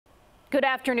Good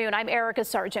afternoon. I'm Erica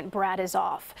Sergeant. Brad is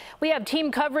off. We have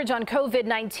team coverage on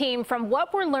COVID-19 from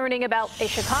what we're learning about a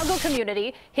Chicago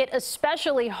community hit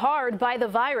especially hard by the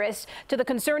virus to the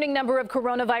concerning number of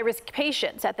coronavirus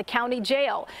patients at the county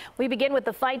jail. We begin with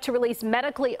the fight to release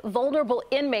medically vulnerable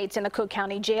inmates in the Cook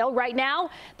County Jail. Right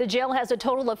now, the jail has a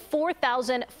total of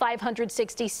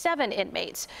 4,567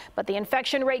 inmates, but the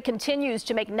infection rate continues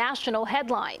to make national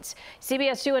headlines.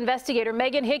 CBS 2 investigator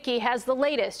Megan Hickey has the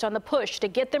latest on the push to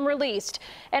get them released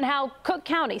and how Cook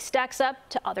County stacks up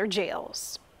to other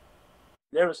jails.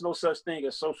 There is no such thing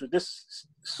as social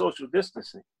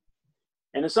distancing.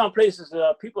 And in some places,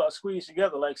 people are squeezed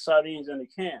together like sardines in a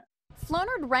can.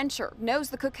 Flonard Rencher knows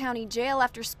the Cook County Jail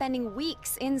after spending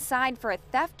weeks inside for a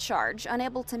theft charge,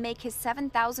 unable to make his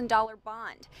 $7,000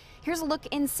 bond. Here's a look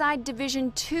inside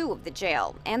Division 2 of the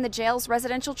jail and the jail's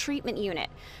residential treatment unit.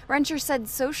 Rencher said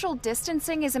social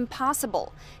distancing is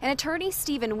impossible. And attorney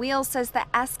Stephen Wheel says the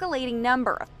escalating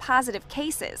number of positive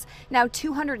cases, now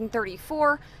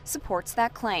 234, supports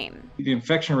that claim. The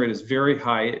infection rate is very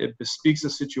high. It bespeaks a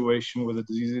situation where the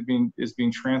disease is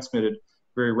being transmitted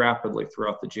very rapidly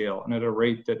throughout the jail and at a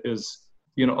rate that is,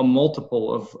 a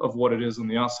multiple of what it is on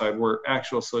the outside, where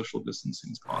actual social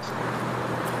distancing is possible.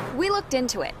 We looked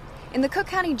into it. In the Cook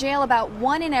County Jail, about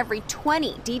 1 in every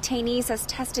 20 detainees has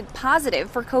tested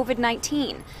positive for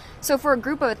COVID-19. So for a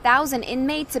group of 1,000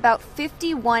 inmates, about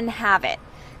 51 have it.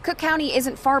 Cook County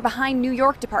isn't far behind New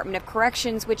York Department of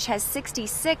Corrections, which has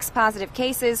 66 positive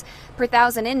cases per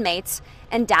 1,000 inmates.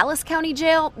 And Dallas County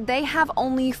Jail, they have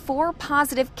only 4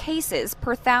 positive cases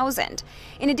per 1,000.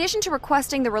 In addition to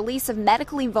requesting the release of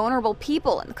medically vulnerable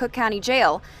people in the Cook County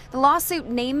Jail, the lawsuit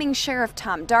naming Sheriff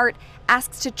Tom Dart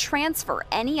asks to transfer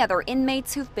any other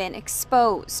inmates who've been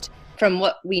exposed. From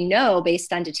what we know,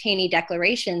 based on detainee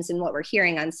declarations and what we're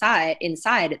hearing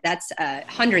inside, that's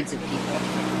hundreds of people.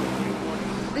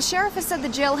 The sheriff has said the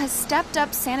jail has stepped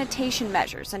up sanitation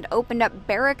measures and opened up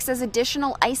barracks as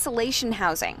additional isolation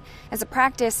housing. As a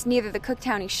practice, neither the Cook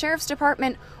County Sheriff's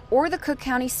Department or the Cook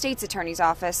County State's Attorney's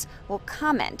Office will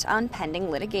comment on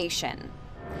pending litigation.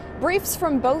 Briefs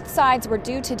from both sides were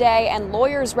due today, and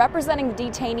lawyers representing the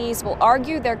detainees will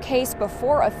argue their case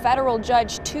before a federal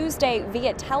judge Tuesday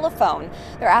via telephone.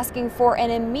 They're asking for an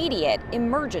immediate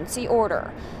emergency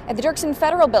order. At the Dirksen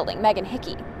Federal Building, Megan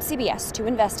Hickey, CBS 2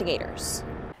 Investigators.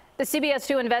 The CBS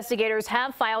 2 investigators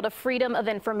have filed a Freedom of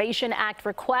Information Act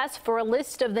request for a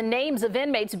list of the names of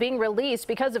inmates being released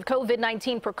because of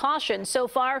COVID-19 precautions. So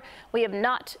far, we have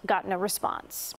not gotten a response.